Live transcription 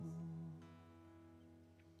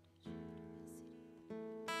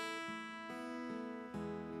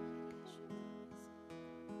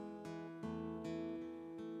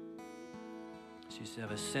So you just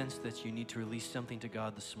have a sense that you need to release something to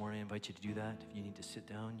God this morning. I invite you to do that. If you need to sit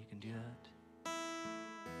down, you can do that.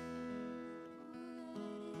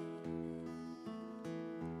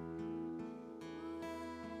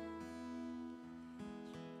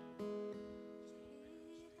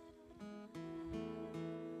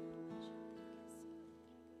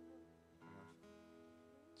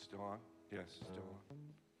 Still on? Yes, still on.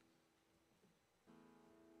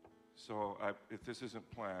 So if this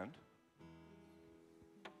isn't planned,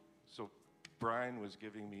 so Brian was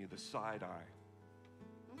giving me the side eye,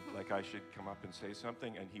 like I should come up and say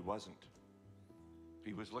something, and he wasn't.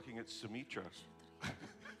 He was looking at Sumitra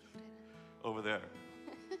over there,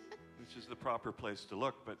 which is the proper place to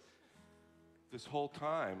look. But this whole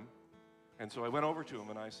time, and so I went over to him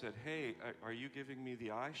and I said, hey, are you giving me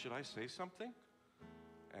the eye? Should I say something?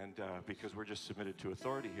 And because we're just submitted to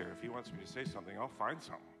authority here, if he wants me to say something, I'll find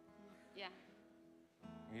something. Yeah.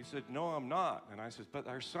 And he said, no, I'm not. And I said, but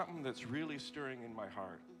there's something that's really stirring in my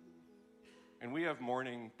heart. And we have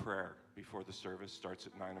morning prayer before the service starts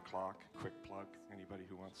at 9 o'clock. Quick plug, anybody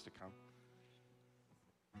who wants to come.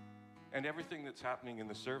 And everything that's happening in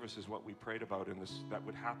the service is what we prayed about in this, that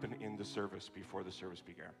would happen in the service before the service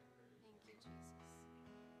began. Thank you, Jesus.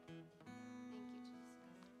 Thank you, Jesus.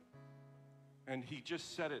 And he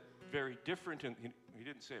just said it very different, and he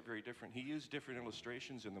didn't say it very different. He used different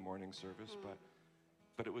illustrations in the morning service, but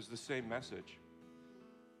it was the same message.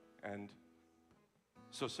 And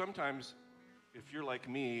so sometimes, if you're like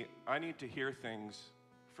me, I need to hear things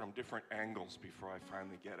from different angles before I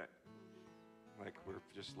finally get it. Like we're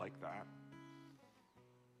just like that.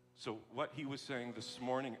 So what he was saying this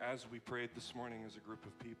morning, as we prayed this morning as a group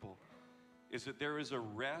of people, is that there is a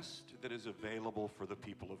rest that is available for the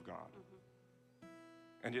people of God.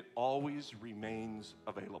 And it always remains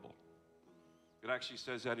available. It actually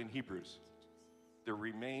says that in Hebrews. There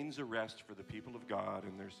remains a rest for the people of God,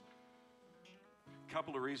 and there's a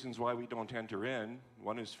couple of reasons why we don't enter in.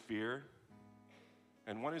 One is fear,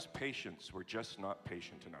 and one is patience. We're just not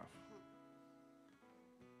patient enough.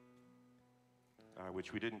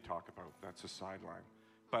 Which we didn't talk about. That's a sideline.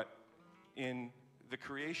 But in the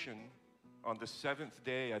creation, on the seventh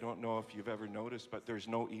day, I don't know if you've ever noticed, but there's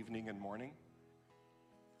no evening and morning.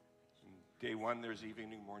 Day 1, there's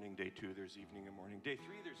evening and morning. Day 2, there's evening and morning. Day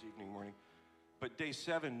 3, there's evening and morning. But day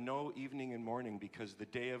 7, no evening and morning, because the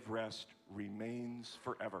day of rest remains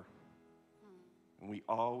forever. And we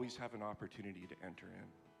always have an opportunity to enter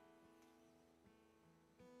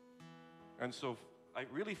in. And so I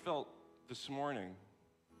really felt this morning,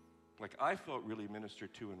 like I felt really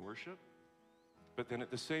ministered to in worship. But then at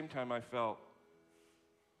the same time I felt,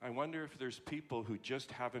 I wonder if there's people who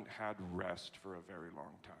just haven't had rest for a very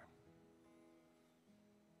long time.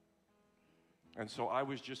 And so I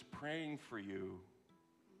was just praying for you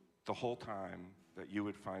the whole time that you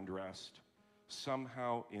would find rest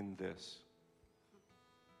somehow in this.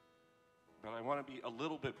 But I want to be a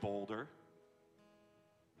little bit bolder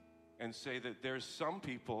and say that there's some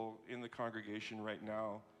people in the congregation right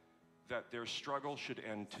now that their struggle should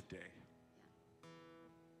end today.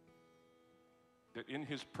 That in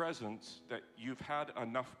his presence, that you've had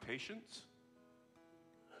enough patience,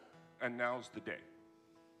 and now's the day.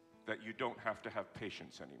 That you don't have to have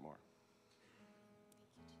patience anymore.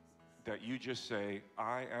 That you just say,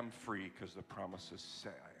 I am free because the promises say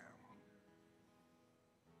I am.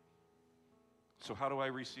 So how do I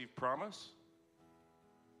receive promise?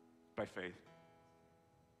 By faith.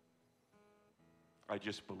 I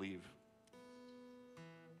just believe.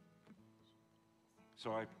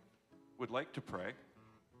 So I would like to pray.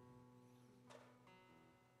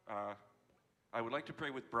 I would like to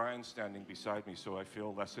pray with Brian standing beside me so I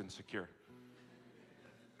feel less insecure.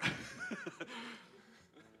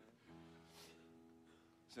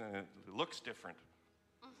 It looks different.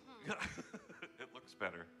 It looks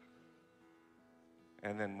better.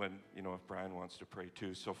 And then when, if Brian wants to pray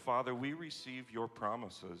too. So Father, we receive your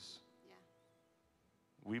promises. Yeah.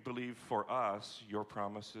 We believe for us, your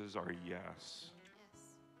promises are yes. Yes.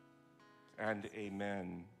 And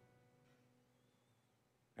amen.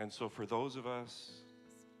 And so for those of us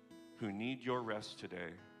who need your rest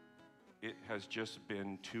today, it has just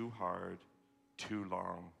been too hard, too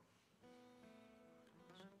long.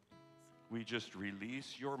 We just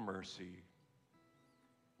release your mercy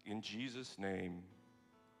in Jesus' name.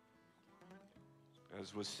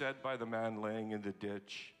 As was said by the man laying in the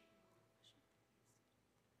ditch,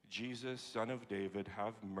 Jesus, Son of David,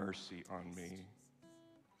 have mercy on me.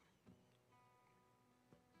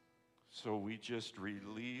 So we just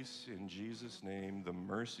release in Jesus' name the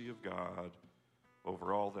mercy of God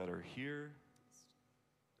over all that are here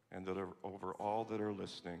and that are over all that are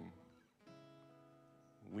listening.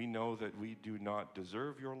 We know that we do not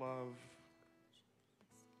deserve your love.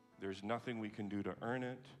 There's nothing we can do to earn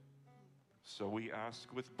it. So we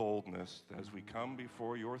ask with boldness as we come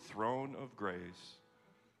before your throne of grace,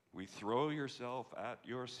 we throw yourself at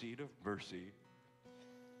your seat of mercy.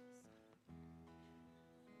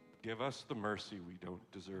 Give us the mercy we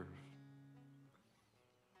don't deserve.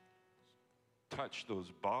 Touch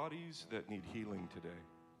those bodies that need healing today.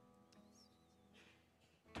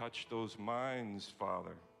 Touch those minds,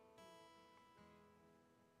 Father,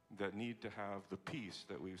 that need to have the peace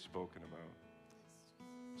that we've spoken about.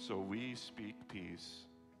 So we speak peace.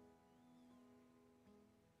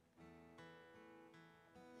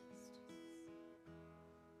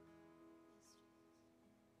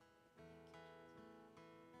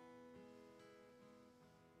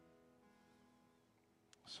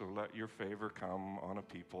 So let your favor come on a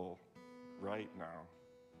people right now.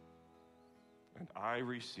 And I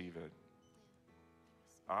receive it.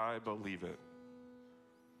 I believe it.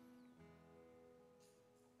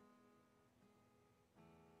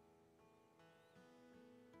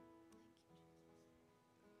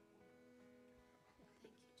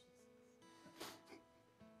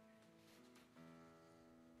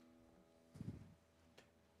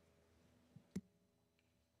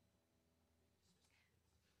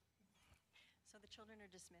 So the children are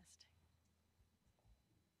dismissed.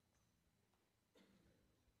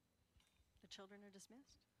 The children are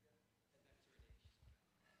dismissed.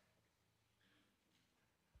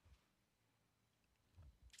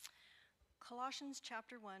 Colossians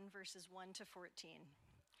chapter 1, verses 1 to 14.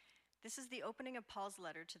 This is the opening of Paul's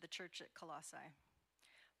letter to the church at Colossae.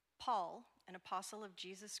 Paul, an apostle of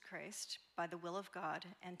Jesus Christ, by the will of God,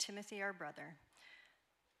 and Timothy, our brother,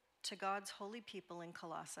 to God's holy people in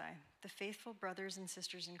Colossae, the faithful brothers and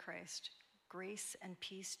sisters in Christ, grace and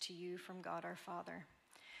peace to you from God our Father.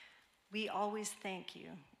 We always thank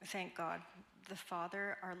God, the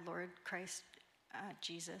Father, our Lord Christ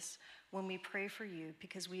Jesus, when we pray for you,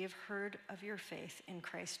 because we have heard of your faith in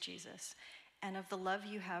Christ Jesus and of the love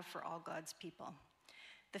you have for all God's people.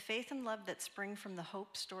 The faith and love that spring from the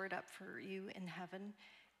hope stored up for you in heaven,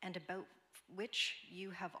 and about which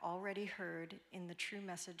you have already heard in the true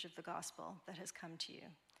message of the gospel that has come to you.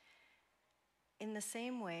 In the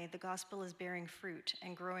same way, the gospel is bearing fruit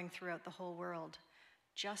and growing throughout the whole world,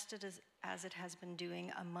 just as it has been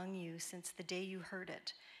doing among you since the day you heard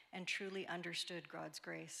it and truly understood God's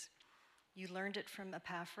grace. You learned it from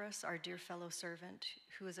Epaphras, our dear fellow servant,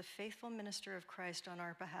 who is a faithful minister of Christ on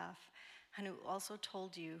our behalf, and who also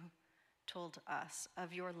told us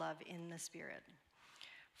of your love in the Spirit.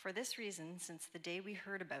 For this reason, since the day we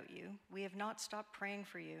heard about you, we have not stopped praying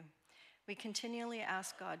for you. We continually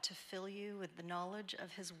ask God to fill you with the knowledge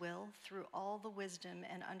of his will through all the wisdom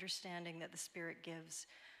and understanding that the Spirit gives,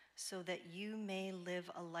 so that you may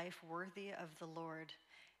live a life worthy of the Lord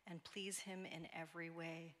and please him in every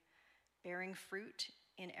way, bearing fruit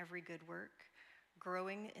in every good work,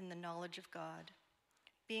 growing in the knowledge of God,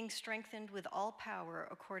 being strengthened with all power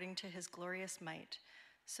according to his glorious might,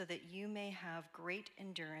 so that you may have great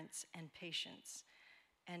endurance and patience,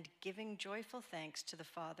 and giving joyful thanks to the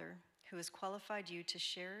Father, who has qualified you to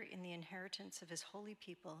share in the inheritance of his holy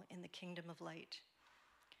people in the kingdom of light.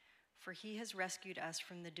 For he has rescued us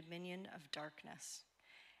from the dominion of darkness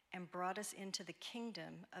and brought us into the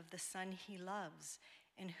kingdom of the Son he loves,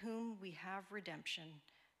 in whom we have redemption,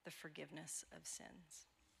 the forgiveness of sins.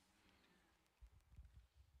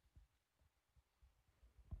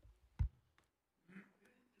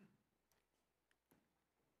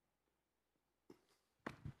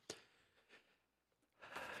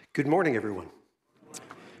 Good morning, everyone.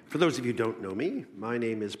 For those of you who don't know me, my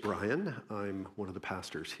name is Brian. I'm one of the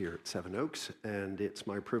pastors here at Seven Oaks, and it's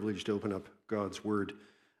my privilege to open up God's Word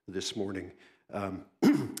this morning. Many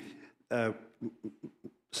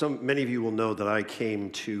of you will know that I came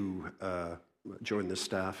to join the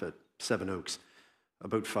staff at Seven Oaks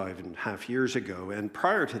about 5.5 years ago, and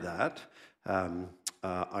prior to that,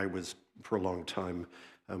 I was for a long time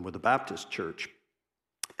with the Baptist Church.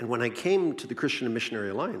 And when I came to the Christian and Missionary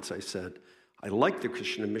Alliance, I said, I like the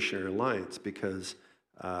Christian and Missionary Alliance because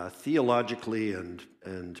theologically and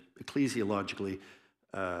ecclesiologically,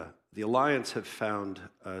 the Alliance have found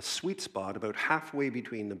a sweet spot about halfway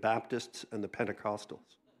between the Baptists and the Pentecostals.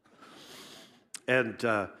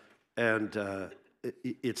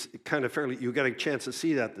 It's kind of fairly, you got a chance to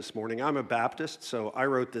see that this morning. I'm a Baptist, so I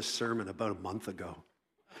wrote this sermon about a month ago.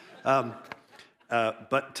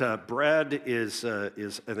 But Brad is, I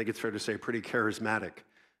think it's fair to say, pretty charismatic,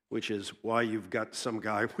 which is why you've got some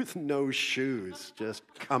guy with no shoes just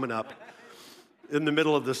coming up in the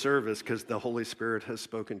middle of the service because the Holy Spirit has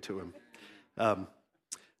spoken to him.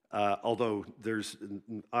 although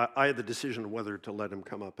I had the decision of whether to let him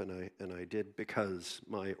come up, and I did, because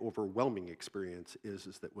my overwhelming experience is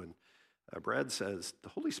that when Brad says, the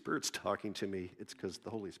Holy Spirit's talking to me, it's because the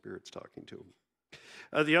Holy Spirit's talking to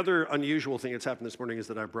him. The other unusual thing that's happened this morning is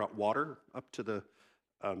that I brought water up to the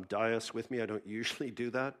dais with me. I don't usually do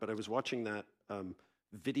that, but I was watching that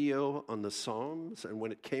video on the Psalms, and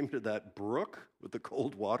when it came to that brook with the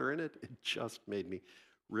cold water in it, it just made me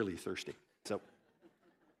really thirsty. So,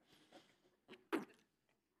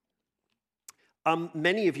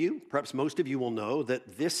 many of you, perhaps most of you, will know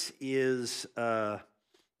that this is the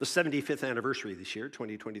 75th anniversary this year.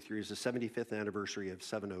 2023 is the 75th anniversary of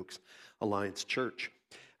Seven Oaks Alliance Church.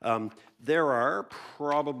 There are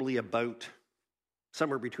probably about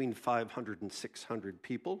somewhere between 500 and 600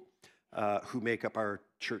 people who make up our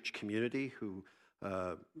church community, who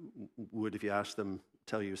would, if you ask them,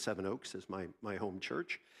 tell you Seven Oaks is my home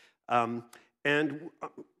church. And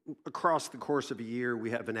across the course of a year, we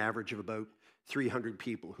have an average of about 300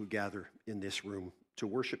 people who gather in this room to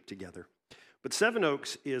worship together. But Seven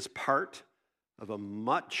Oaks is part of a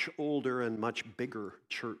much older and much bigger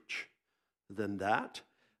church than that.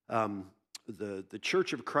 The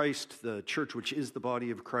Church of Christ, the church which is the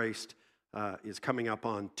body of Christ, is coming up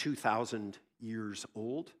on 2,000 years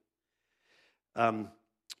old.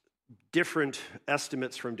 Different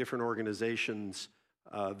estimates from different organizations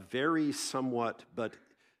vary somewhat, but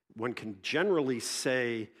one can generally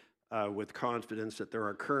say with confidence that there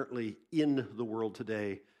are currently in the world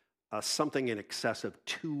today something in excess of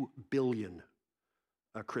 2 billion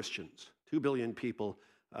Christians, 2 billion people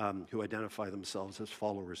who identify themselves as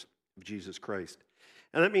followers of Jesus Christ.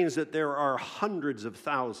 And that means that there are hundreds of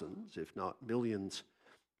thousands, if not millions,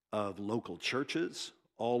 of local churches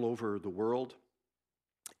all over the world.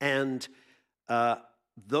 And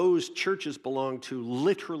those churches belong to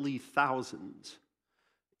literally thousands,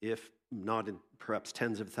 if not perhaps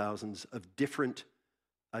tens of thousands, of different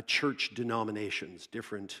church denominations,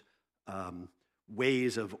 different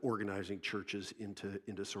ways of organizing churches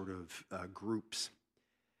into sort of groups.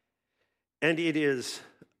 And it is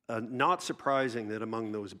not surprising that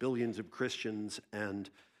among those billions of Christians and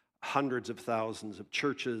hundreds of thousands of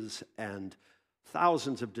churches and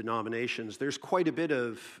thousands of denominations, there's quite a bit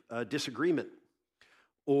of disagreement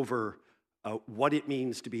over what it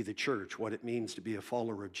means to be the church, what it means to be a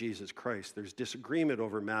follower of Jesus Christ. There's disagreement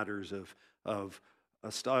over matters of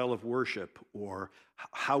a style of worship or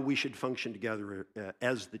how we should function together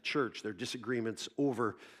as the church. There are disagreements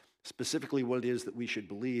over specifically what it is that we should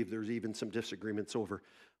believe. There's even some disagreements over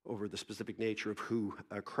the specific nature of who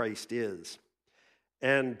Christ is.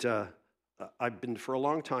 And I've been for a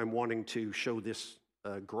long time wanting to show this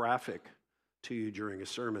graphic to you during a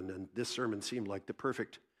sermon, and this sermon seemed like the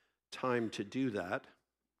perfect time to do that.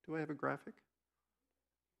 Do I have a graphic?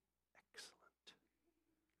 Excellent.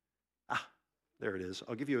 There it is.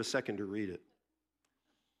 I'll give you a second to read it.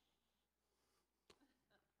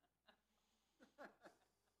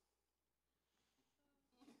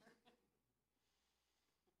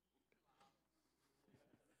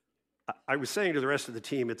 I was saying to the rest of the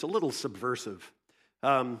team, it's a little subversive,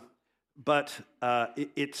 but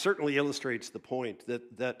it certainly illustrates the point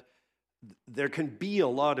that there can be a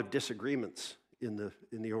lot of disagreements in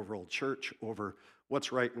the overall church over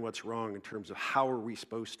what's right and what's wrong in terms of how are we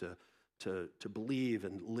supposed to believe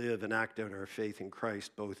and live and act out our faith in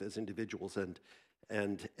Christ, both as individuals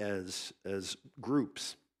and as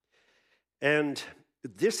groups. And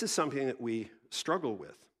this is something that we struggle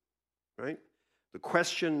with, right? The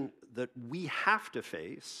question that we have to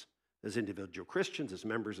face as individual Christians, as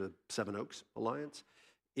members of Seven Oaks Alliance,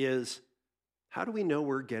 is how do we know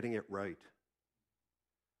we're getting it right?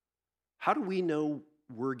 How do we know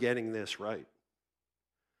we're getting this right?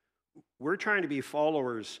 We're trying to be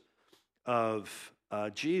followers of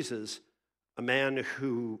Jesus, a man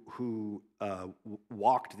who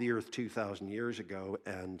walked the earth 2,000 years ago,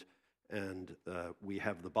 and we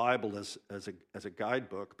have the Bible as a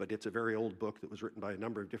guidebook, but it's a very old book that was written by a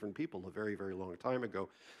number of different people a very, very long time ago.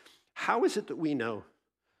 How is it that we know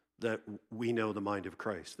the mind of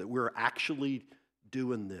Christ, that we're actually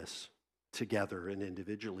doing this together and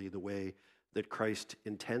individually the way that Christ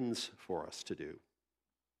intends for us to do?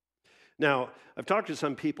 Now, I've talked to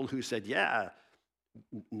some people who said, yeah,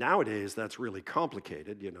 nowadays that's really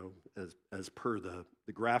complicated, as per the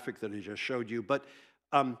graphic that I just showed you. But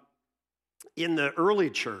in the early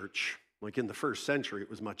church, like in the first century, it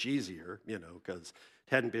was much easier, because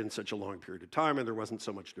it hadn't been such a long period of time and there wasn't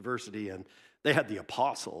so much diversity. And they had the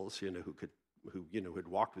apostles, who had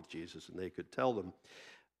walked with Jesus, and they could tell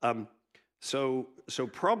them. So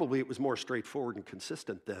probably it was more straightforward and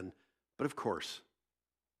consistent then. But of course,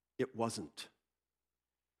 it wasn't.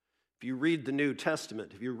 If you read the New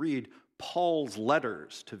Testament, if you read Paul's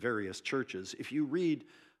letters to various churches, if you read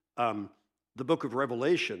the book of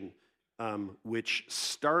Revelation, which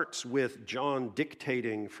starts with John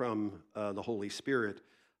dictating from the Holy Spirit,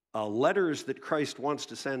 letters that Christ wants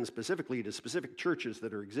to send specifically to specific churches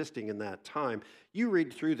that are existing in that time, you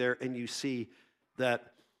read through there and you see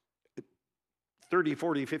that 30,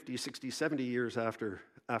 40, 50, 60, 70 years after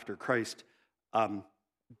Christ,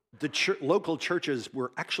 the local churches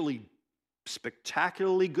were actually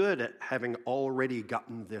spectacularly good at having already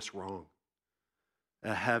gotten this wrong,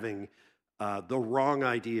 having the wrong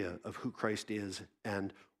idea of who Christ is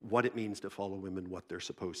and what it means to follow him and what they're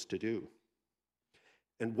supposed to do.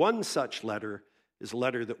 And one such letter is a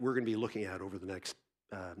letter that we're going to be looking at over the next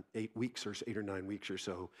 8 or 9 weeks or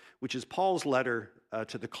so, which is Paul's letter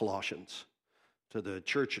to the Colossians, to the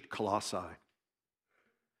church at Colossae.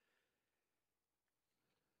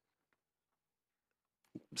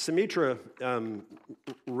 Sumitra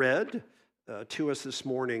read to us this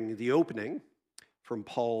morning the opening from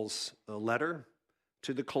Paul's letter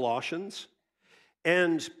to the Colossians.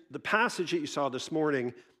 And the passage that you saw this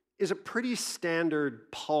morning is a pretty standard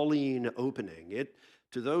Pauline opening.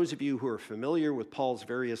 To those of you who are familiar with Paul's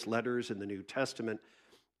various letters in the New Testament,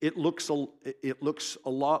 it looks a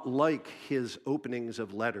lot like his openings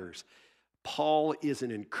of letters. Paul is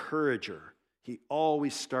an encourager. He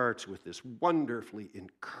always starts with this wonderfully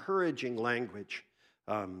encouraging language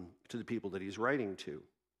to the people that he's writing to.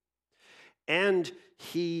 And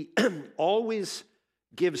he always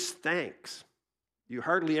gives thanks. You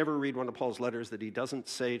hardly ever read one of Paul's letters that he doesn't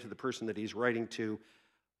say to the person that he's writing to,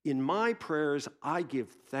 "In my prayers, I give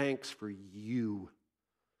thanks for you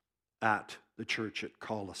at the church at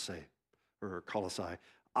Colossae.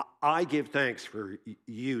 I give thanks for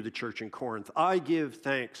you, the church in Corinth. I give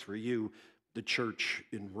thanks for you, the church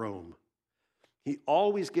in Rome." He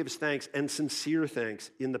always gives thanks and sincere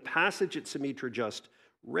thanks. In the passage that Sumitra just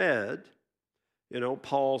read,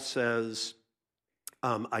 Paul says,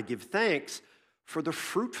 I give thanks for the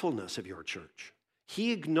fruitfulness of your church.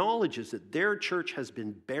 He acknowledges that their church has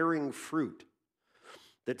been bearing fruit,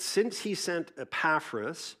 that since he sent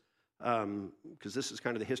Epaphras, because this is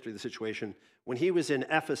kind of the history of the situation, when he was in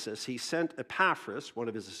Ephesus, he sent Epaphras, one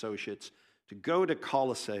of his associates, to go to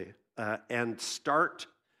Colossae and start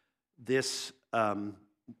this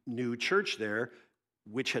new church there,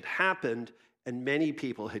 which had happened, and many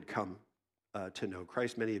people had come to know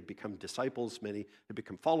Christ. Many had become disciples. Many had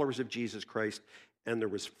become followers of Jesus Christ. And there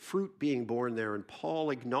was fruit being born there, and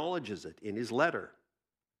Paul acknowledges it in his letter.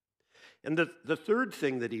 And the third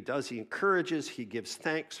thing that he does, he encourages, he gives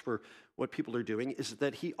thanks for what people are doing, is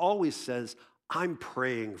that he always says, I'm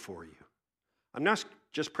praying for you. I'm not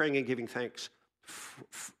just praying and giving thanks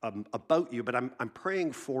about you, but I'm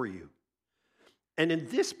praying for you. And in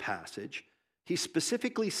this passage, he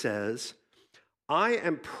specifically says, I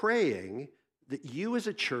am praying that you as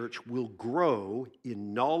a church will grow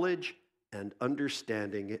in knowledge and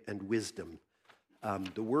understanding and wisdom.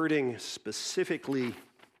 The wording specifically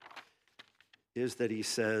is that he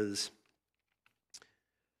says,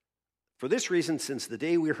 for this reason, since the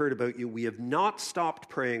day we heard about you, we have not stopped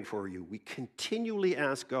praying for you. We continually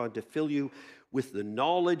ask God to fill you with the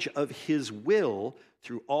knowledge of his will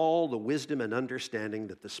through all the wisdom and understanding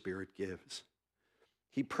that the Spirit gives.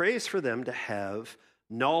 He prays for them to have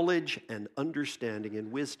knowledge and understanding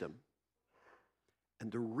and wisdom.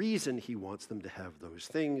 And the reason he wants them to have those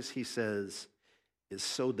things, he says, is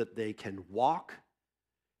so that they can walk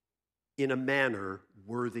in a manner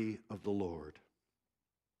worthy of the Lord.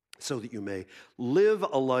 So that you may live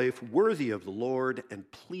a life worthy of the Lord and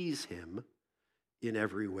please him in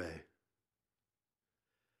every way.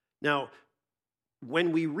 Now,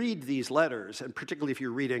 when we read these letters, and particularly if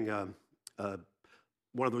you're reading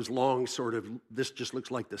one of those long sort of, this just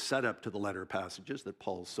looks like the setup to the letter passages that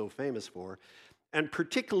Paul's so famous for, and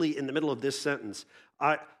particularly in the middle of this sentence,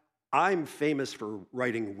 I'm famous for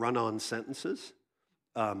writing run-on sentences,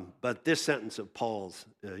 but this sentence of Paul's,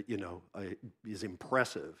 is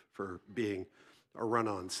impressive for being a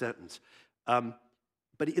run-on sentence.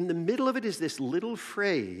 But in the middle of it is this little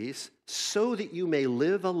phrase, so that you may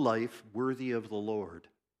live a life worthy of the Lord.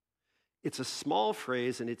 It's a small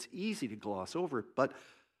phrase and it's easy to gloss over it, but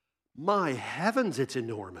my heavens, it's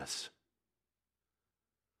enormous.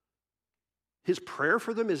 His prayer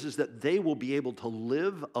for them is that they will be able to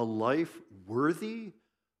live a life worthy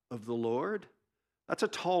of the Lord. That's a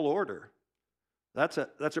tall order. That's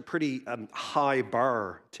a pretty high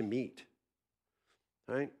bar to meet,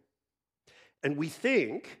 right? And we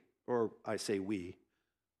think, or I say we,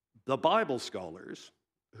 the Bible scholars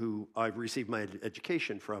who I've received my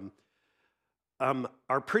education from,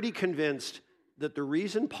 are pretty convinced that the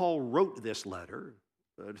reason Paul wrote this letter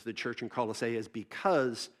to the church in Colossae is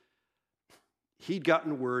because he'd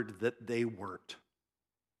gotten word that they weren't.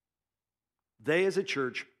 They, as a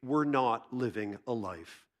church, were not living a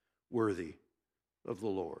life worthy of the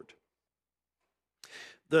Lord.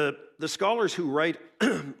 The scholars who write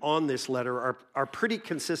on this letter are pretty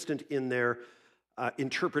consistent in their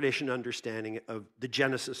interpretation and understanding of the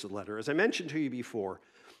genesis of the letter. As I mentioned to you before,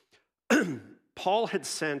 Paul had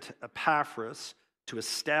sent Epaphras to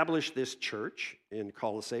establish this church in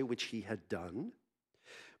Colossae, which he had done.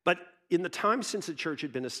 But in the time since the church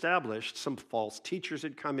had been established, some false teachers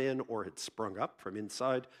had come in or had sprung up from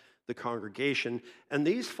inside the congregation. And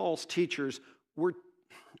these false teachers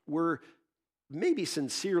were maybe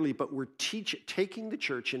sincerely, but were taking the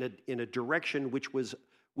church in a direction which was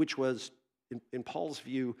in Paul's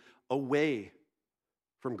view, away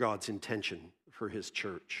from God's intention for his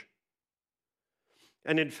church.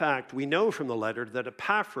 And in fact, we know from the letter that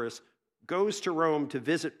Epaphras goes to Rome to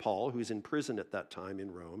visit Paul, who's in prison at that time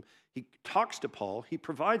in Rome. He talks to Paul. He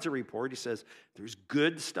provides a report. He says, there's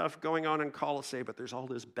good stuff going on in Colossae, but there's all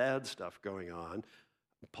this bad stuff going on.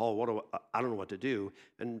 Paul, I don't know what to do.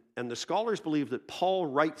 And the scholars believe that Paul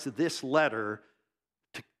writes this letter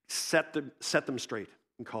to set them straight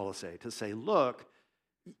in Colossae, to say, look,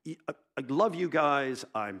 I love you guys.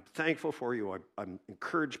 I'm thankful for you. I'm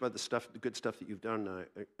encouraged by the good stuff that you've done,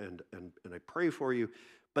 and I pray for you.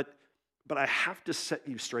 But I have to set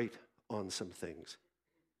you straight on some things.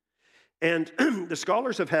 And the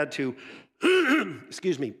scholars have had to,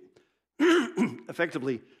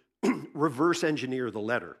 effectively reverse engineer the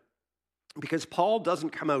letter, because Paul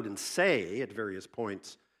doesn't come out and say at various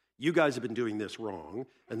points, you guys have been doing this wrong,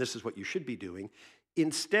 and this is what you should be doing.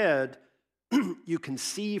 Instead, you can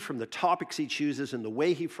see from the topics he chooses and the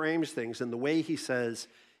way he frames things and the way he says,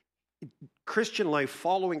 Christian life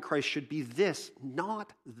following Christ should be this,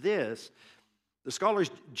 not this. The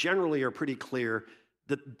scholars generally are pretty clear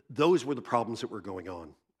that those were the problems that were going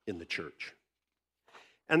on in the church.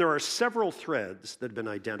 And there are several threads that have been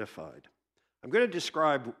identified. I'm going to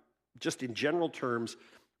describe, just in general terms,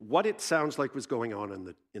 what it sounds like was going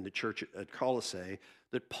on in the church at Colossae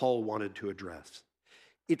that Paul wanted to address.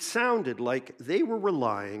 It sounded like they were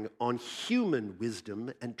relying on human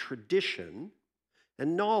wisdom and tradition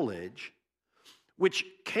and knowledge, which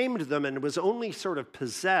came to them and was only sort of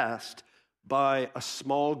possessed by a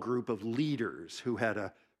small group of leaders who had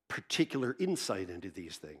a particular insight into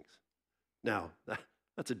these things. Now,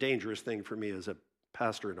 that's a dangerous thing for me as a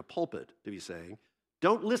pastor in a pulpit to be saying.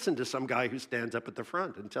 Don't listen to some guy who stands up at the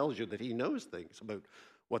front and tells you that he knows things about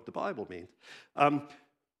what the Bible means.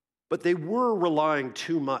 But they were relying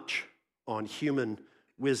too much on human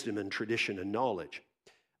wisdom and tradition and knowledge.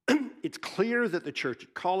 It's clear that the church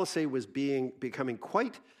at Colossae was becoming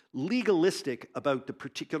quite legalistic about the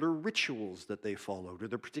particular rituals that they followed, or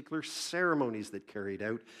the particular ceremonies that carried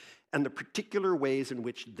out, and the particular ways in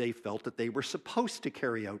which they felt that they were supposed to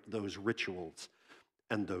carry out those rituals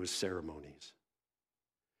and those ceremonies.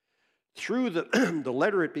 Through the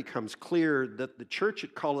letter, it becomes clear that the church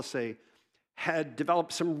at Colossae had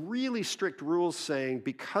developed some really strict rules saying,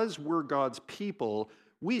 because we're God's people,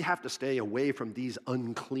 we have to stay away from these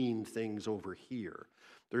unclean things over here.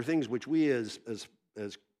 There are things which we as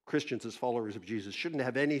Christians, as followers of Jesus, shouldn't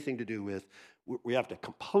have anything to do with. We have to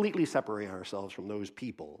completely separate ourselves from those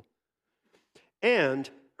people. And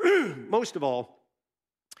most of all,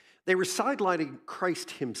 they were sidelining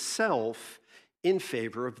Christ himself in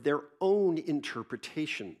favor of their own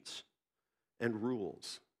interpretations and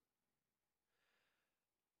rules.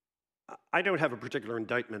 I don't have a particular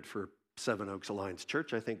indictment for Seven Oaks Alliance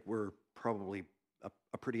Church. I think we're probably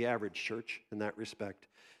a pretty average church in that respect.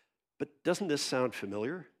 But doesn't this sound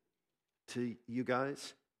familiar to you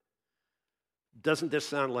guys? Doesn't this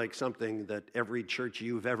sound like something that every church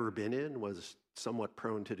you've ever been in was somewhat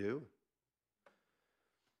prone to do?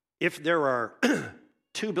 If there are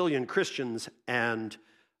 2 billion Christians and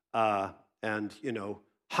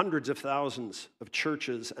hundreds of thousands of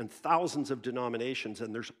churches and thousands of denominations,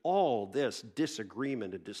 and there's all this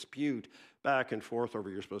disagreement and dispute back and forth over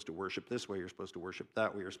you're supposed to worship this way, you're supposed to worship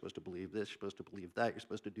that way, you're supposed to believe this, you're supposed to believe that, you're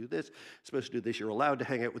supposed to do this, you're supposed to do this, you're allowed to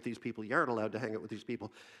hang out with these people, you aren't allowed to hang out with these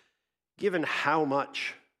people. Given how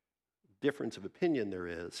much difference of opinion there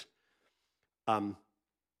is,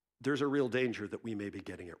 there's a real danger that we may be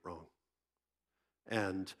getting it wrong.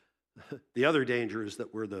 And the other danger is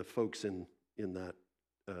that we're the folks in that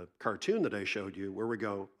cartoon that I showed you where we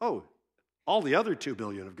go, oh, all the other 2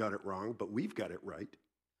 billion have got it wrong, but we've got it right.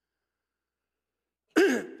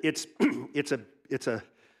 It's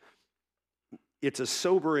it's a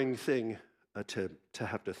sobering thing to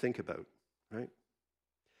have to think about, right?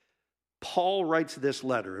 Paul writes this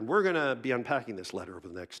letter, and we're going to be unpacking this letter over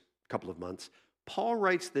the next couple of months. Paul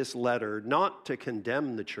writes this letter not to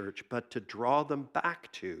condemn the church, but to draw them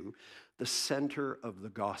back to the center of the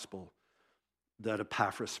gospel that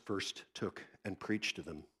Epaphras first took and preached to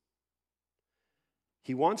them.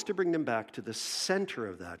 He wants to bring them back to the center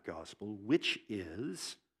of that gospel, which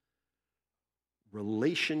is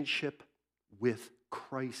relationship with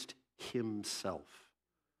Christ himself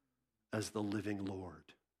as the living Lord.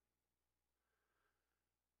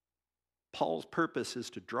 Paul's purpose is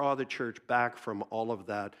to draw the church back from all of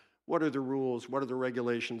that. What are the rules? What are the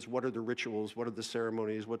regulations? What are the rituals? What are the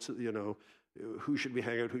ceremonies? Who should we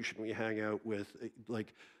hang out? Who shouldn't we hang out with?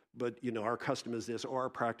 But our custom is this, or our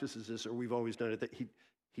practice is this, or we've always done it. That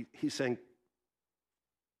he's saying,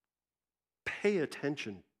 pay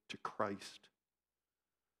attention to Christ.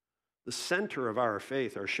 The center of our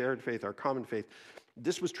faith, our shared faith, our common faith.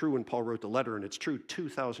 This was true when Paul wrote the letter, and it's true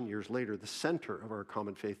 2,000 years later. The center of our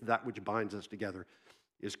common faith, that which binds us together,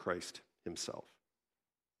 is Christ himself.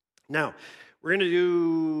 Now, we're going to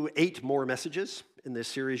do 8 more messages. In this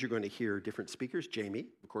series, you're going to hear different speakers. Jamie,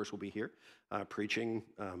 of course, will be here preaching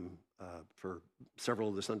for several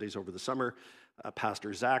of the Sundays over the summer.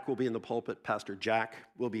 Pastor Zach will be in the pulpit. Pastor Jack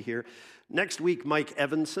will be here. Next week, Mike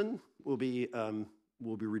Evanson will be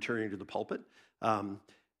returning to the pulpit.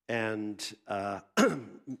 And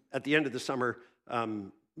at the end of the summer,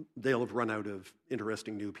 they'll have run out of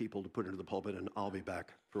interesting new people to put into the pulpit, and I'll be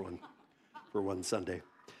back for one Sunday.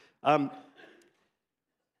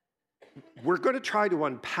 We're going to try to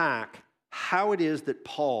unpack how it is that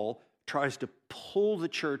Paul tries to pull the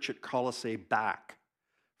church at Colossae back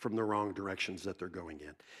from the wrong directions that they're going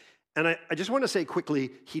in. And I just want to say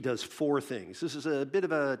quickly, he does 4 things. This is a bit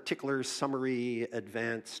of a tickler, summary,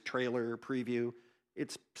 advanced trailer preview.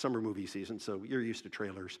 It's summer movie season, so you're used to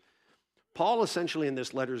trailers. Paul essentially in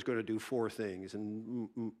this letter is going to do 4 things, and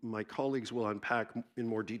my colleagues will unpack in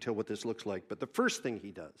more detail what this looks like. But the first thing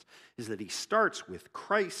he does is that he starts with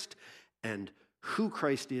Christ and who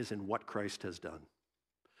Christ is and what Christ has done.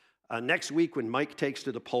 Next week, when Mike takes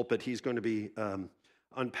to the pulpit, he's going to be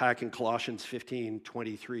unpacking Colossians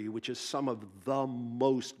 15:23, which is some of the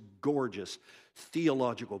most gorgeous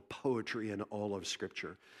theological poetry in all of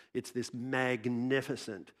Scripture. It's this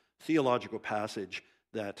magnificent theological passage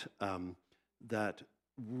that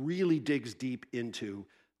really digs deep into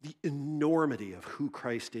the enormity of who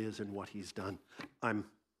Christ is and what he's done. I'm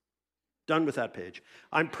done with that page.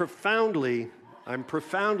 I'm profoundly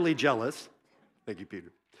jealous. Thank you,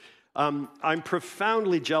 Peter. I'm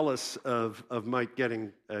profoundly jealous of Mike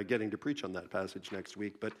getting to preach on that passage next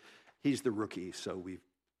week, but he's the rookie, so we've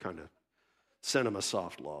kind of sent him a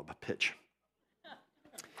soft lob pitch.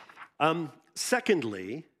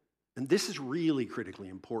 Secondly, and this is really critically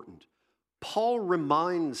important, Paul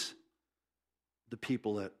reminds the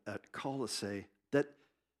people at Colossae that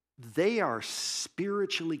they are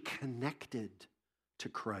spiritually connected to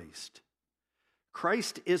Christ.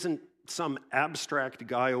 Christ isn't some abstract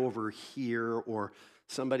guy over here or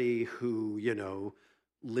somebody who,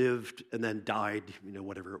 lived and then died,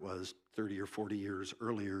 whatever it was, 30 or 40 years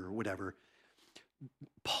earlier or whatever.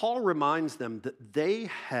 Paul reminds them that they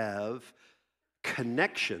have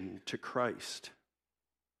connection to Christ.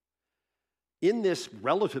 In this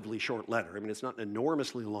relatively short letter, it's not an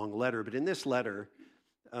enormously long letter, but in this letter,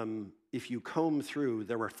 if you comb through,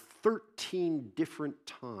 there are 13 different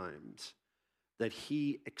times that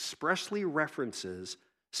he expressly references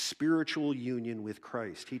spiritual union with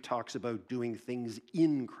Christ. He talks about doing things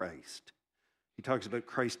in Christ. He talks about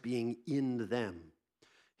Christ being in them.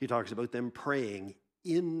 He talks about them praying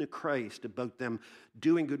in Christ, about them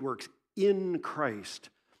doing good works in Christ,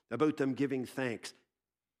 about them giving thanks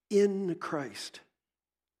in Christ.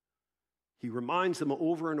 He reminds them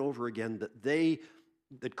over and over again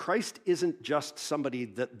that Christ isn't just somebody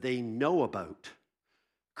that they know about.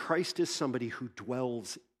 Christ is somebody who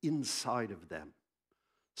dwells inside of them,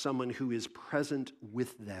 someone who is present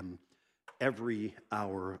with them every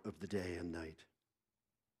hour of the day and night.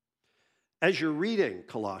 As you're reading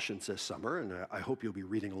Colossians this summer, and I hope you'll be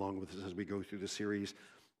reading along with us as we go through the series,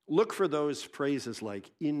 look for those phrases like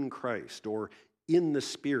in Christ or in the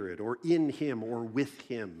Spirit or in Him or with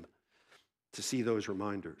Him to see those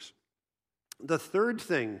reminders. The third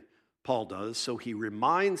thing Paul does, so he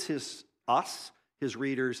reminds his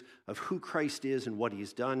readers, of who Christ is and what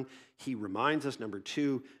He's done. He reminds us, number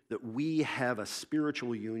 2, that we have a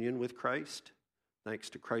spiritual union with Christ, thanks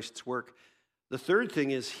to Christ's work. The third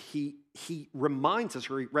thing is he reminds us,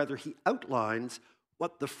 or rather he outlines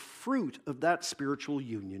what the fruit of that spiritual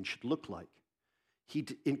union should look like. he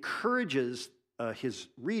encourages his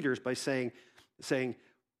readers by saying,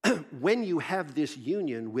 when you have this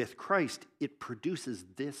union with Christ, it produces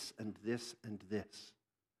this and this and this.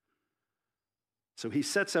 So he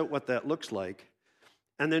sets out what that looks like.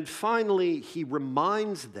 And then finally, he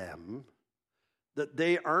reminds them that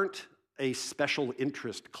they aren't a special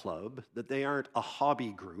interest club, that they aren't a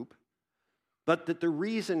hobby group, but that the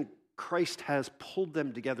reason Christ has pulled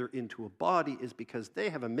them together into a body is because they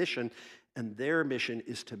have a mission, and their mission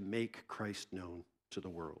is to make Christ known to the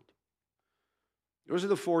world. Those are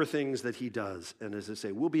the four things that he does. And as I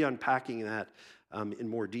say, we'll be unpacking that in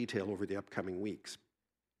more detail over the upcoming weeks.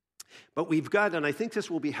 But we've got, and I think this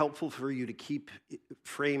will be helpful for you to keep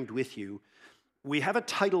framed with you, we have a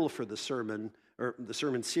title for the sermon, or the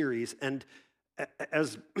sermon series, and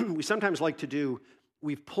as we sometimes like to do,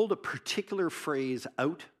 we've pulled a particular phrase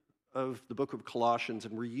out of the book of Colossians,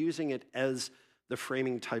 and we're using it as the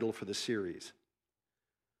framing title for the series.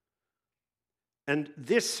 And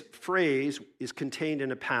this phrase is contained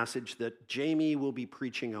in a passage that Jamie will be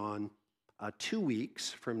preaching on 2 weeks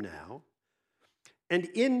from now. And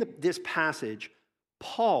in this passage,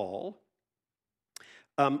 Paul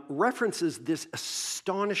references this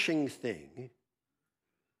astonishing thing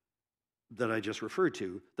that I just referred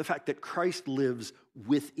to, the fact that Christ lives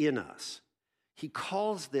within us. He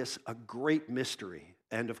calls this a great mystery,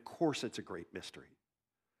 and of course it's a great mystery.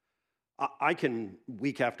 I can,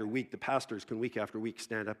 week after week, the pastors can week after week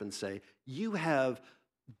stand up and say, you have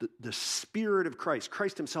the Spirit of Christ,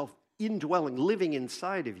 Christ himself indwelling, living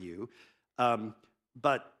inside of you,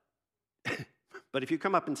 but if you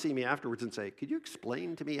come up and see me afterwards and say, could you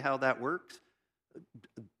explain to me how that works?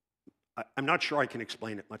 I'm not sure I can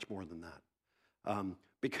explain it much more than that,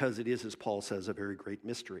 because it is, as Paul says, a very great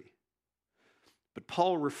mystery. But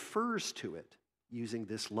Paul refers to it using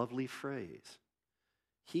this lovely phrase.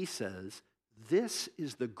 He says, this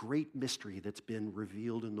is the great mystery that's been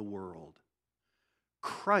revealed in the world.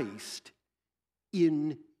 Christ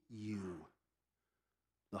in you,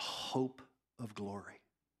 the hope of glory.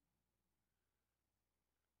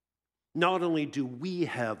 Not only do we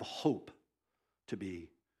have hope to be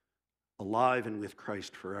alive and with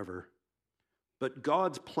Christ forever, but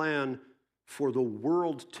God's plan for the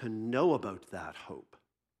world to know about that hope.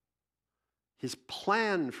 His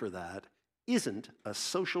plan for that isn't a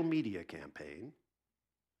social media campaign.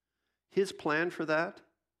 His plan for that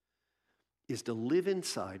is to live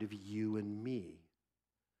inside of you and me,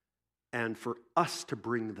 and for us to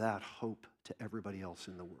bring that hope to everybody else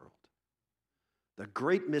in the world. The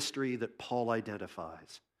great mystery that Paul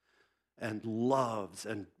identifies and loves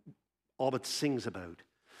and all but sings about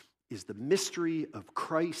is the mystery of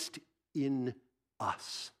Christ in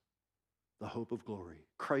us, the hope of glory.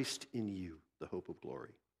 Christ in you, the hope of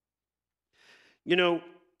glory. You know,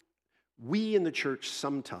 we in the church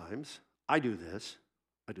sometimes, I do this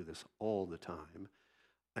all the time,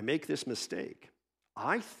 I make this mistake.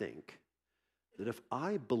 I think that if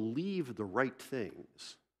I believe the right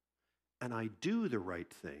things and I do the right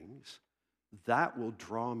things, that will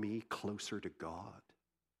draw me closer to God.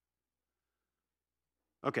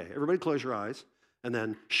 Okay, everybody close your eyes, and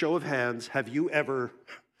then show of hands, have you ever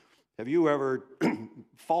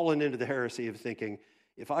fallen into the heresy of thinking,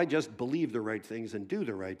 if I just believe the right things and do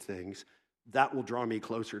the right things, that will draw me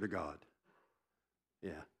closer to God?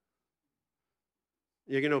 Yeah.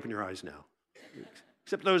 You can open your eyes now.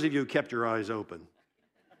 Except those of you who kept your eyes open.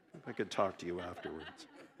 I could talk to you afterwards.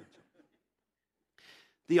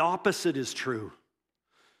 The opposite is true.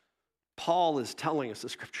 Paul is telling us, the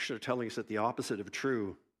scriptures are telling us that the opposite of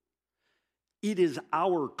true. It is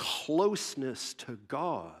our closeness to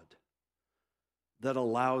God that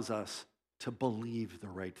allows us to believe the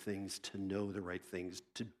right things, to know the right things,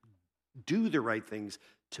 to do the right things,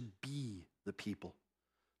 to be the people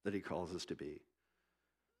that he calls us to be.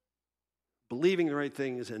 Believing the right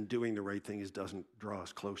things and doing the right things doesn't draw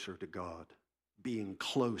us closer to God. Being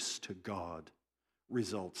close to God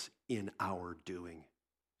results in our doing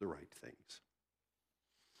the right things.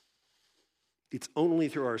 It's only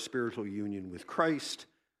through our spiritual union with Christ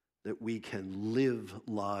that we can live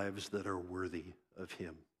lives that are worthy of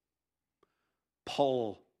him.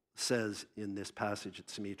 Paul says in this passage that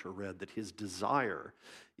Samitra read that his desire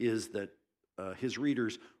is that his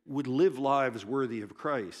readers would live lives worthy of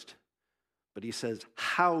Christ. But he says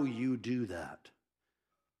how you do that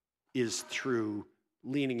is through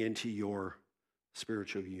leaning into your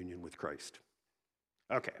spiritual union with Christ.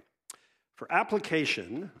 Okay. For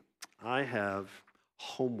application, I have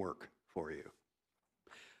homework for you.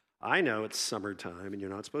 I know it's summertime and you're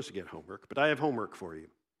not supposed to get homework, but I have homework for you.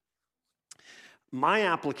 My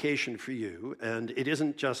application for you, and it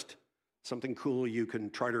isn't just something cool you can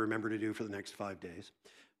try to remember to do for the next 5 days.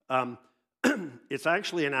 It's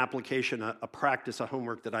actually an application, a practice, a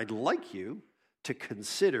homework that I'd like you to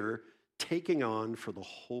consider taking on for the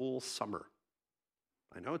whole summer.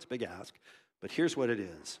 I know it's a big ask, but here's what it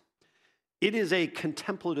is. It is a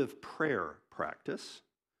contemplative prayer practice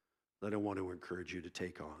that I want to encourage you to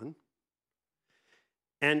take on.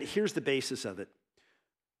 And here's the basis of it.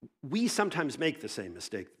 We sometimes make the same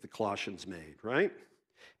mistake that the Colossians made, right?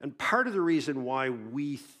 And part of the reason why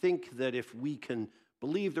we think that if we can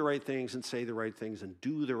believe the right things and say the right things and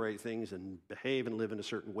do the right things and behave and live in a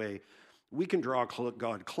certain way, we can draw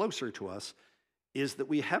God closer to us, is that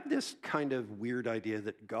we have this kind of weird idea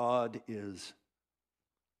that God is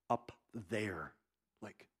up there,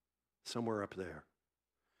 like somewhere up there.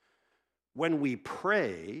 When we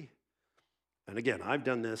pray, and again, I've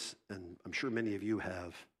done this, and I'm sure many of you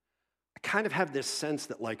have, I kind of have this sense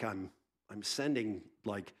that like I'm sending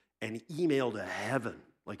like an email to heaven.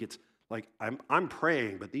 Like it's like I'm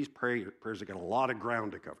praying, but these prayers have got a lot of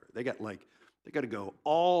ground to cover. They got to go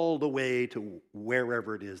all the way to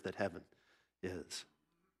wherever it is that heaven is.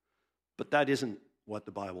 But that isn't what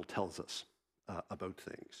the Bible tells us about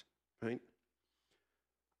things, right?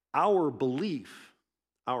 Our belief,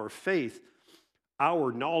 our faith,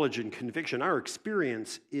 our knowledge and conviction, our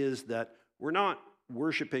experience is that we're not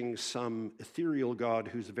worshiping some ethereal God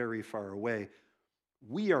who's very far away.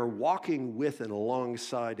 We are walking with and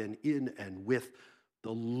alongside and in and with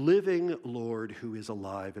the living Lord who is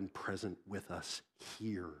alive and present with us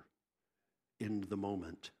here in the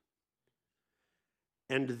moment.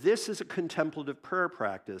 And this is a contemplative prayer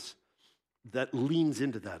practice that leans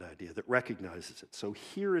into that idea, that recognizes it. So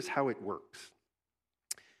here is how it works.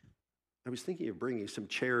 I was thinking of bringing some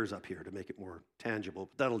chairs up here to make it more tangible,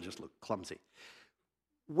 but that'll just look clumsy.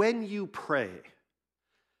 When you pray,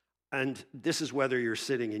 and this is whether you're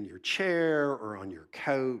sitting in your chair or on your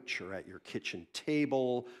couch or at your kitchen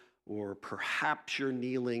table, or perhaps you're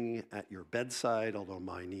kneeling at your bedside, although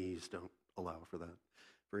my knees don't allow for that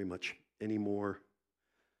very much anymore.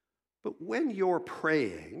 But when you're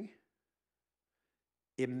praying,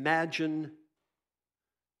 imagine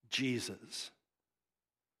Jesus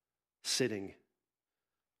sitting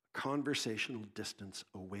a conversational distance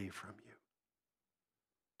away from you,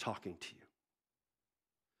 talking to you.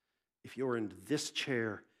 If you're in this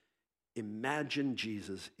chair, imagine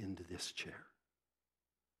Jesus in this chair.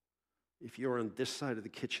 If you're on this side of the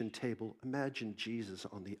kitchen table, imagine Jesus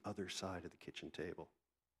on the other side of the kitchen table.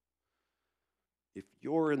 If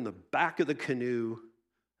you're in the back of the canoe,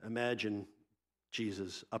 imagine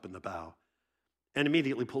Jesus up in the bow. And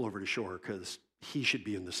immediately pull over to shore, because he should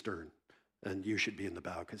be in the stern and you should be in the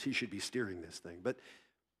bow, because he should be steering this thing. But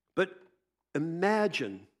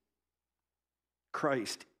imagine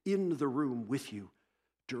Christ in the room with you,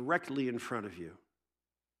 directly in front of you.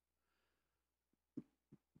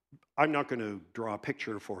 I'm not going to draw a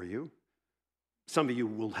picture for you. Some of you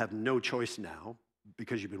will have no choice now,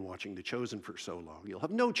 because you've been watching The Chosen for so long. You'll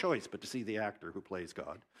have no choice but to see the actor who plays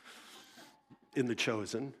God in The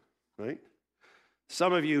Chosen, right?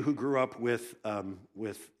 Some of you who grew up with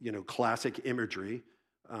classic imagery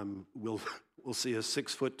will see a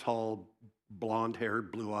 6-foot-tall,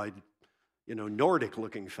 blonde-haired, blue-eyed,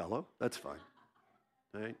 Nordic-looking fellow. That's fine,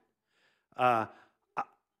 right?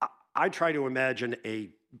 I try to imagine a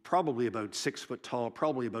probably about 6 foot tall,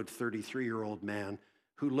 probably about 33-year-old man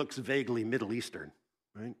who looks vaguely Middle Eastern,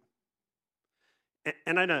 right?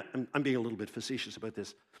 And I'm being a little bit facetious about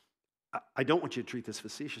this. I don't want you to treat this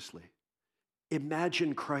facetiously.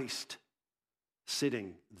 Imagine Christ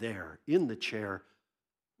sitting there in the chair,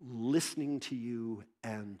 listening to you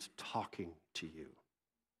and talking to you.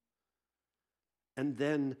 And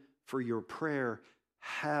then for your prayer,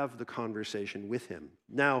 have the conversation with him.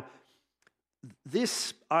 Now,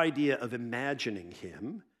 this idea of imagining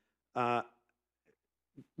him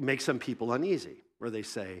makes some people uneasy, where they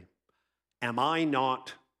say, am I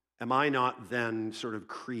not then sort of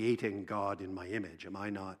creating God in my image? Am I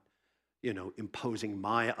not, imposing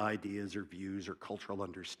my ideas or views or cultural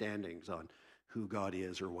understandings on who God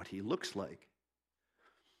is or what he looks like?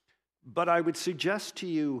 But I would suggest to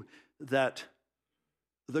you that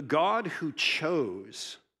the God who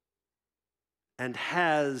chose and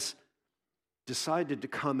has decided to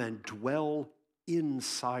come and dwell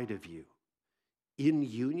inside of you, in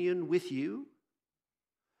union with you,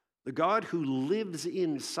 the God who lives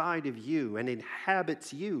inside of you and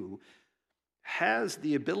inhabits you, has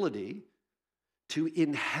the ability to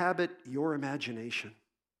inhabit your imagination.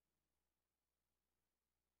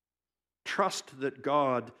 Trust that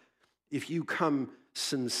God, if you come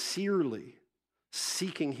sincerely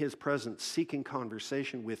seeking his presence, seeking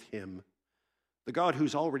conversation with him, The God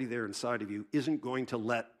who's already there inside of you isn't going to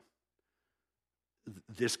let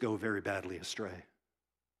this go very badly astray.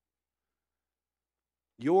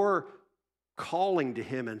 You're calling to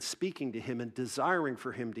him and speaking to him and desiring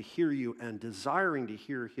for him to hear you and desiring to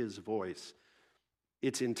hear his voice.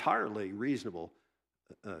 It's entirely reasonable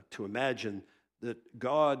to imagine that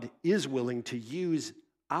God is willing to use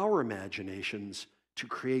our imaginations to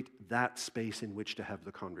create that space in which to have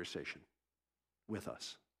the conversation with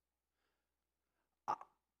us.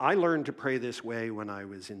 I learned to pray this way when I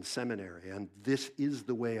was in seminary, and this is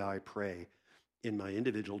the way I pray in my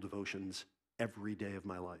individual devotions every day of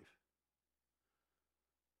my life.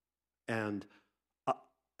 And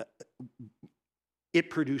it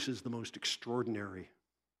produces the most extraordinary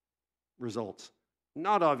results.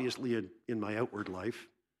 Not obviously in my outward life.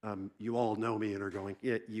 You all know me and are going,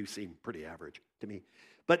 yeah, you seem pretty average to me.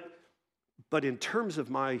 But in terms of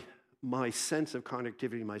my sense of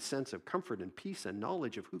connectivity, my sense of comfort and peace and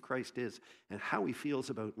knowledge of who Christ is and how he feels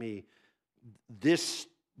about me,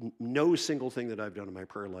 no single thing that I've done in my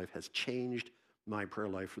prayer life has changed my prayer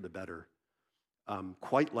life for the better.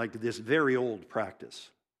 Quite like this very old practice,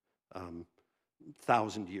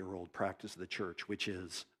 1,000-year-old practice of the church, which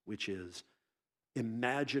is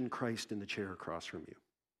imagine Christ in the chair across from you.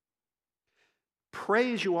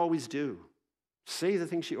 Pray as you always do. Say the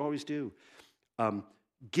things you always do.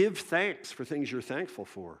 Give thanks for things you're thankful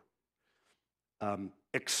for.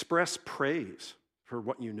 Express praise for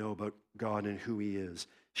what you know about God and who he is.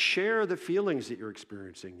 Share the feelings that you're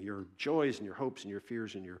experiencing, your joys and your hopes and your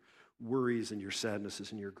fears and your worries and your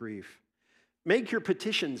sadnesses and your grief. Make your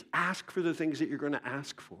petitions. Ask for the things that you're going to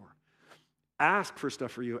ask for. Ask for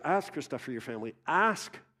stuff for you. Ask for stuff for your family.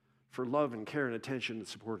 Ask for love and care and attention and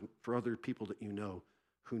support for other people that you know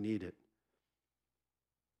who need it.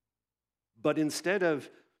 But instead of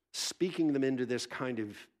speaking them into this kind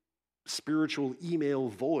of spiritual email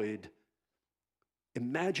void,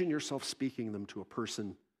 imagine yourself speaking them to a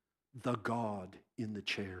person, the God in the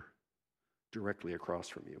chair, directly across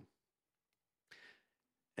from you.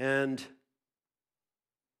 And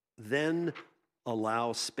then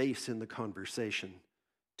allow space in the conversation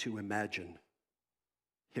to imagine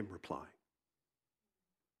him replying.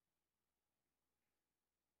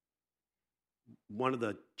 One of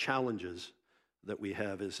the challenges that we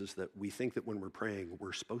have is that we think that when we're praying,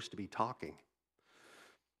 we're supposed to be talking.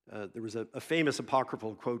 There was a famous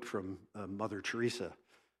apocryphal quote from Mother Teresa,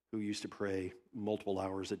 who used to pray multiple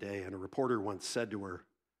hours a day, and a reporter once said to her,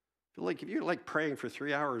 if you're like praying for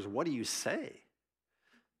 3 hours, what do you say?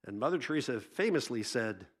 And Mother Teresa famously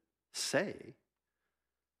said, I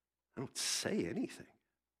don't say anything.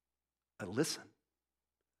 I listen.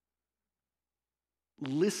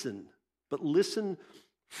 Listen, but listen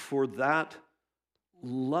for that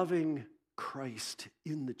loving Christ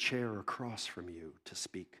in the chair across from you to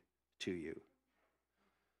speak to you.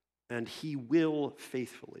 And he will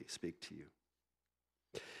faithfully speak to you.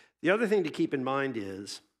 The other thing to keep in mind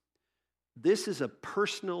is this is a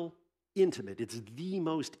personal, intimate, it's the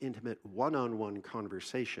most intimate one-on-one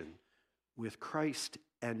conversation with Christ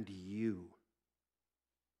and you.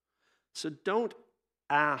 So don't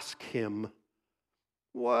ask him,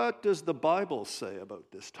 what does the Bible say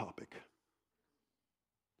about this topic?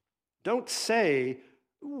 Don't say,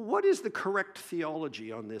 what is the correct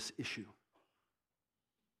theology on this issue?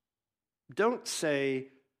 Don't say,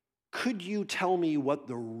 could you tell me what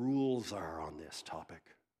the rules are on this topic?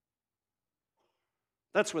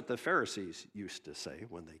 That's what the Pharisees used to say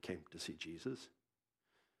when they came to see Jesus.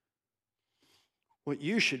 What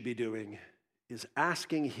you should be doing is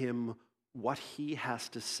asking him what he has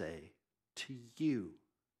to say to you.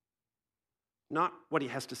 Not what he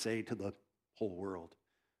has to say to the whole world,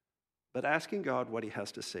 but asking God what he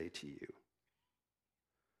has to say to you.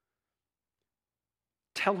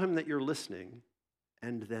 Tell him that you're listening,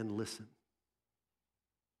 and then listen.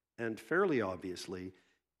 And fairly obviously,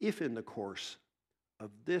 if in the course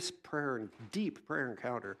of this deep prayer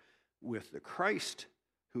encounter with the Christ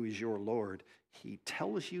who is your Lord, he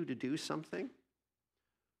tells you to do something,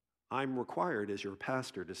 I'm required as your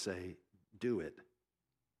pastor to say, do it.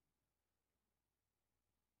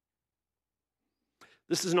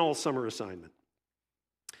 This is an all-summer assignment.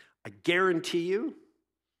 I guarantee you,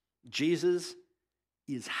 Jesus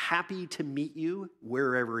is happy to meet you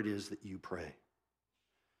wherever it is that you pray.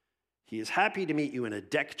 He is happy to meet you in a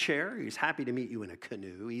deck chair. He's happy to meet you in a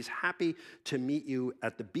canoe. He's happy to meet you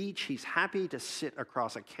at the beach. He's happy to sit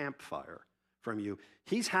across a campfire from you.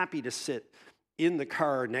 He's happy to sit in the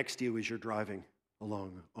car next to you as you're driving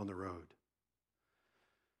along on the road.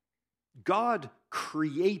 God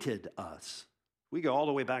created us. We go all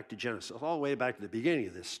the way back to Genesis, all the way back to the beginning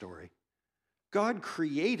of this story. God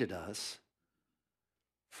created us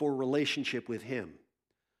for relationship with him.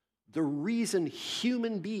 The reason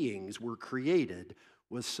human beings were created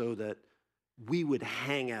was so that we would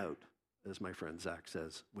hang out, as my friend Zach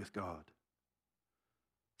says, with God.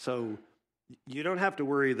 So you don't have to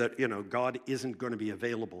worry that, God isn't going to be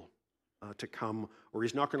available to come, or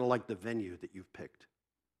he's not going to like the venue that you've picked.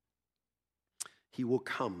 He will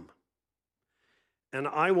come. And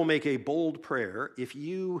I will make a bold prayer. If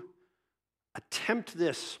you attempt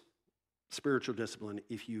this spiritual discipline,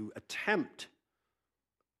 if you attempt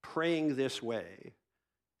praying this way,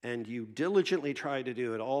 and you diligently try to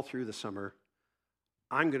do it all through the summer,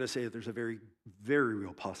 I'm going to say that there's a very, very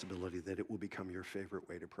real possibility that it will become your favorite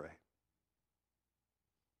way to pray.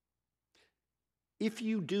 If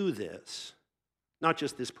you do this, not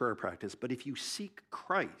just this prayer practice, but if you seek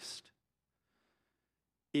Christ,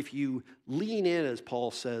 if you lean in, as Paul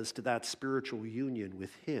says, to that spiritual union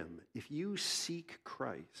with him, if you seek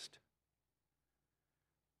Christ,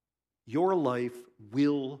 your life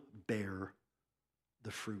will bear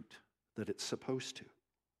the fruit that it's supposed to.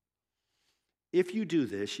 If you do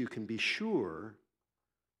this, you can be sure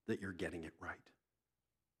that you're getting it right.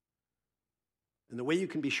 And the way you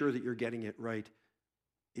can be sure that you're getting it right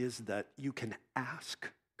is that you can ask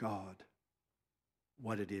God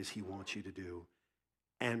what it is he wants you to do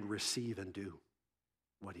and receive and do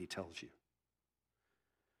what he tells you.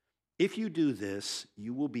 If you do this,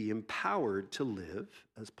 you will be empowered to live,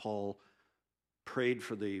 as Paul prayed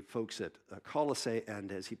for the folks at Colossae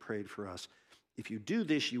and as he prayed for us. If you do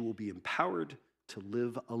this, you will be empowered to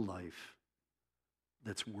live a life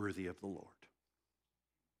that's worthy of the Lord.